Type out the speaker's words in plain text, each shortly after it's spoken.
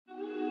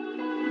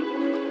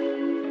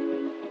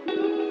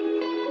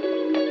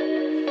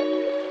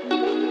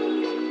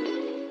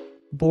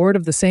Bored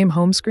of the same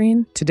home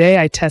screen? Today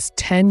I test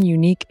 10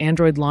 unique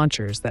Android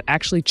launchers that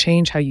actually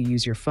change how you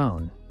use your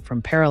phone,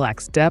 from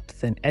parallax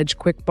depth and edge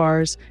quick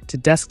bars to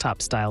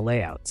desktop-style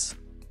layouts.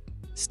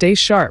 Stay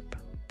sharp.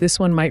 This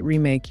one might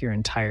remake your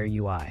entire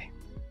UI.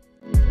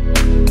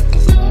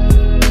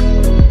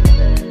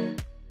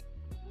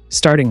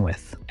 Starting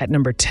with, at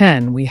number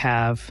 10, we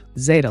have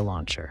Zeta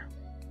Launcher.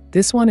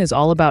 This one is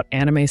all about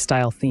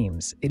anime-style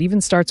themes. It even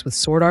starts with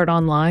Sword Art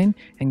Online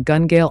and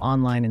Gun Gale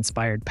Online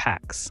inspired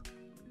packs.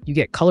 You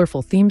get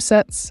colorful theme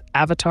sets,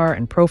 avatar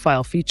and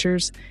profile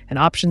features, and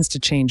options to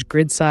change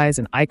grid size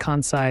and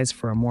icon size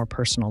for a more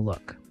personal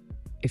look.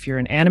 If you're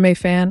an anime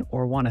fan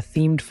or want a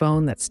themed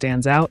phone that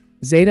stands out,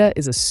 Zeta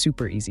is a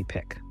super easy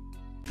pick.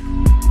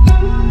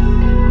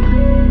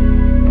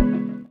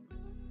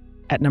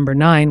 At number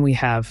 9, we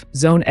have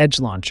ReZ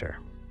Launcher.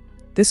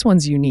 This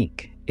one's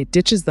unique. It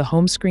ditches the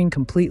home screen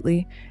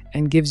completely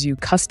and gives you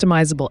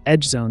customizable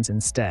edge zones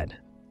instead.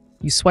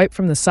 You swipe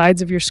from the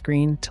sides of your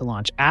screen to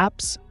launch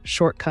apps,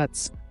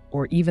 shortcuts,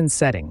 or even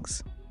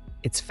settings.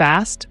 It's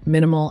fast,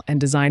 minimal, and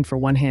designed for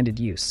one-handed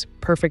use,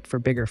 perfect for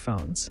bigger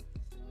phones.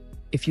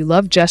 If you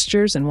love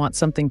gestures and want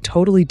something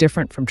totally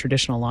different from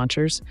traditional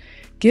launchers,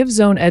 give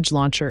ReZ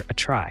Launcher a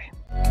try.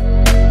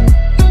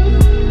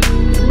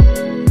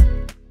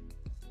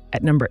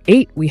 At number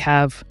 8, we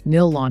have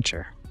Nil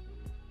Launcher,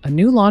 a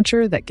new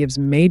launcher that gives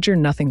major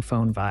nothing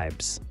phone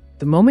vibes.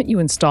 The moment you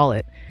install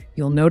it,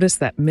 you'll notice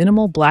that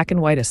minimal black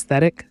and white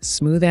aesthetic,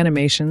 smooth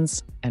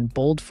animations, and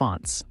bold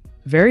fonts.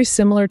 Very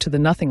similar to the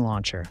Nothing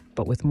Launcher,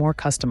 but with more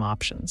custom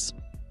options.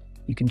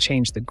 You can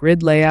change the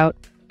grid layout,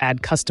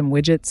 add custom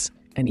widgets,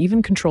 and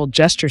even control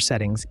gesture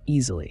settings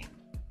easily.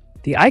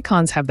 The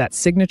icons have that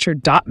signature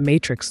dot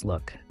matrix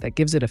look that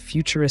gives it a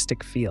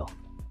futuristic feel.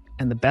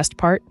 And the best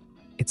part?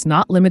 It's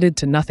not limited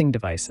to Nothing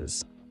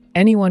devices.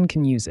 Anyone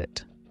can use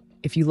it.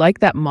 If you like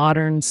that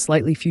modern,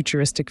 slightly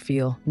futuristic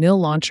feel, Nil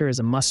Launcher is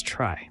a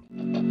must-try.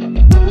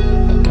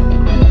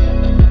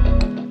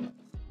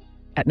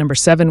 At number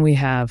 7, we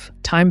have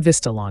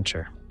Vista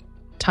Launcher.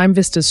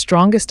 Vista's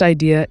strongest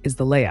idea is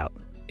the layout.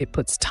 It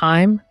puts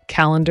time,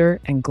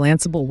 calendar, and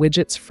glanceable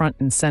widgets front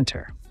and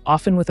center,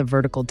 often with a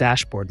vertical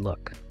dashboard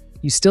look.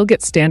 You still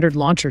get standard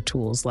launcher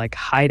tools like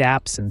hide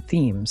apps and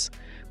themes,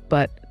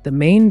 but the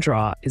main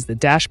draw is the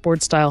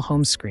dashboard-style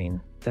home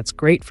screen that's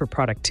great for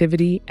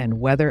productivity and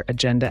weather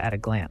agenda at a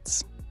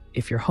glance.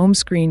 If your home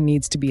screen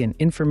needs to be an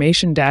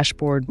information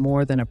dashboard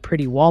more than a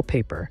pretty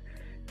wallpaper,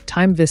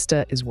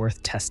 Vista is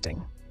worth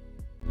testing.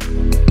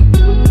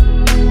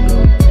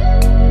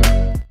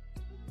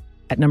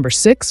 At number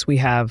 6, we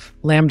have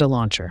Lambda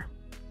Launcher.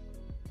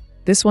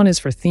 This one is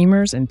for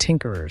themers and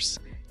tinkerers.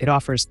 It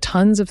offers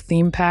tons of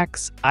theme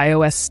packs,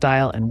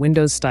 iOS-style and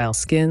Windows-style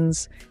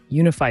skins,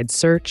 unified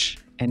search,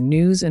 and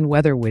news and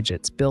weather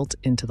widgets built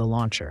into the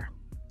launcher.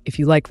 If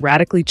you like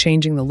radically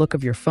changing the look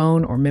of your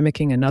phone or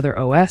mimicking another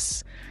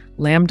OS,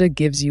 Lambda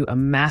gives you a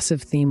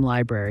massive theme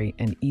library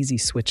and easy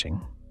switching.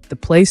 The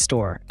Play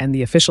Store and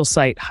the official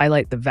site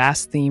highlight the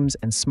vast themes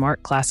and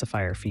smart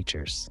classifier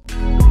features.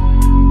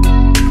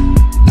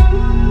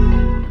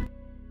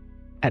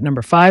 At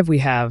number 5, we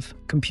have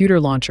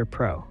Computer Launcher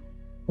Pro.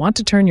 Want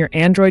to turn your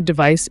Android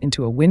device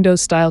into a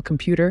Windows-style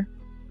computer?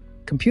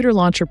 Computer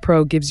Launcher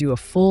Pro gives you a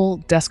full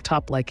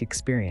desktop-like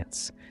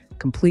experience,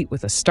 complete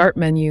with a start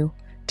menu,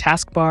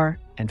 taskbar,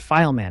 and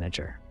file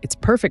manager. It's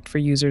perfect for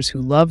users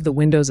who love the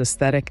Windows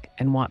aesthetic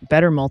and want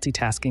better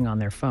multitasking on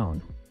their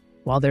phone.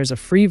 While there's a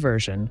free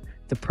version,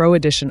 the Pro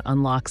Edition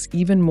unlocks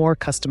even more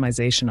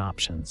customization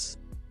options.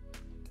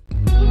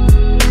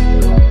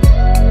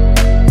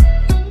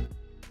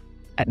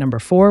 At number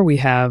 4, we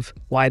have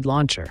ReZ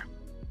Launcher.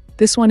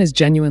 This one is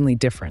genuinely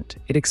different.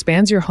 It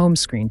expands your home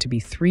screen to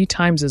be 3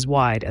 times as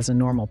wide as a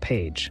normal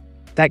page.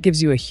 That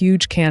gives you a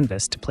huge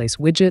canvas to place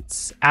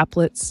widgets,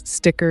 applets,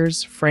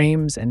 stickers,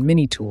 frames, and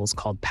mini tools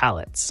called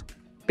palettes.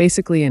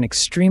 Basically an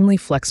extremely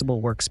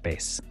flexible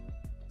workspace.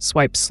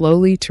 Swipe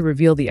slowly to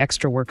reveal the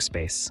extra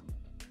workspace.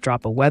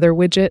 Drop a weather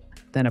widget,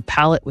 then a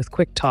palette with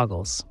quick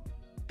toggles.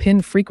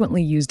 Pin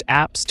frequently used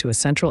apps to a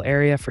central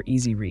area for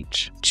easy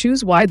reach.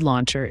 Choose ReZ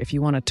Launcher if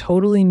you want a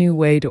totally new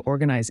way to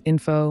organize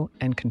info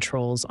and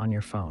controls on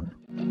your phone.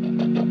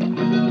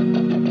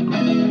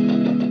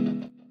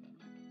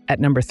 At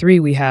number 3,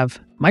 we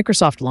have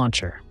Microsoft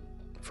Launcher.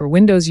 For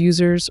Windows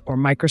users or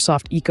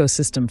Microsoft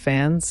ecosystem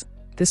fans,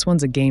 this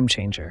one's a game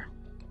changer.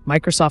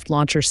 Microsoft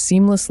Launcher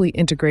seamlessly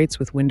integrates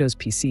with Windows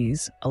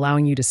PCs,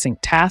 allowing you to sync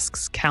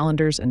tasks,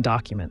 calendars, and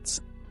documents.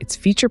 It's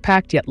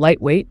feature-packed yet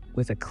lightweight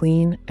with a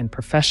clean and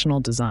professional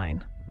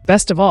design.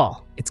 Best of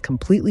all, it's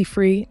completely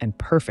free and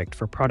perfect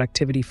for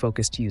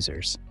productivity-focused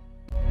users.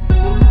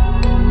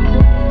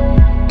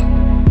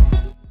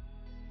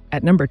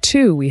 At number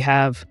 2, we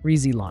have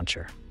ReZ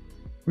Launcher.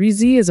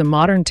 ReZ is a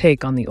modern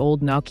take on the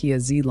old Nokia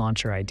Z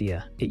launcher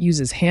idea. It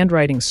uses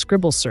handwriting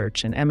scribble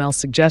search and ML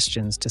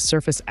suggestions to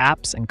surface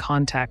apps and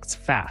contacts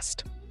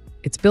fast.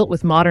 It's built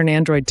with modern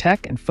Android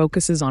tech and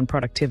focuses on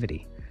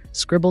productivity.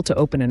 Scribble to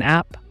open an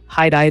app,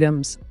 hide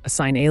items,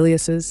 assign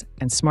aliases,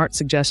 and smart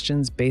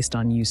suggestions based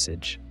on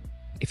usage.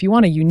 If you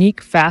want a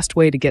unique, fast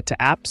way to get to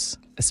apps,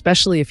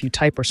 especially if you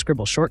type or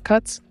scribble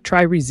shortcuts,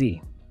 try ReZ.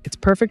 It's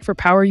perfect for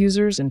power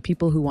users and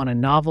people who want a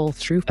novel,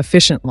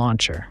 efficient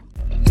launcher.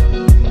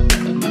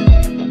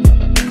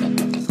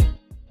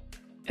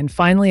 And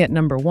finally, at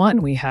number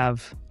 1, we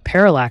have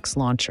Parallax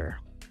Launcher.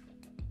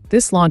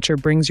 This launcher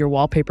brings your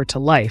wallpaper to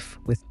life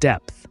with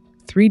depth,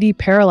 3D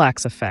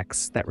parallax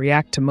effects that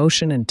react to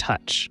motion and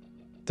touch.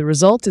 The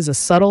result is a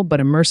subtle but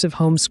immersive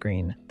home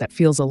screen that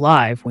feels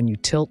alive when you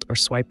tilt or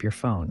swipe your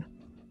phone.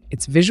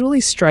 It's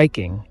visually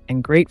striking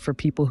and great for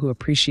people who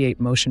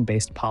appreciate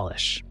motion-based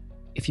polish.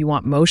 If you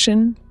want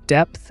motion,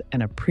 depth,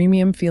 and a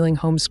premium-feeling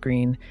home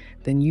screen,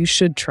 then you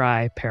should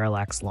try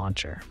Parallax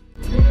Launcher.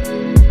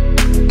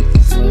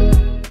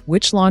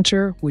 Which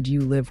launcher would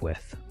you live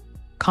with?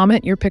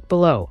 Comment your pick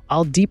below.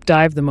 I'll deep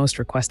dive the most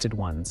requested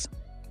ones.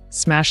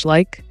 Smash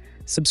like,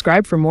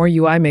 subscribe for more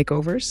UI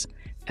makeovers,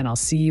 and I'll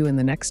see you in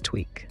the next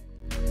tweak.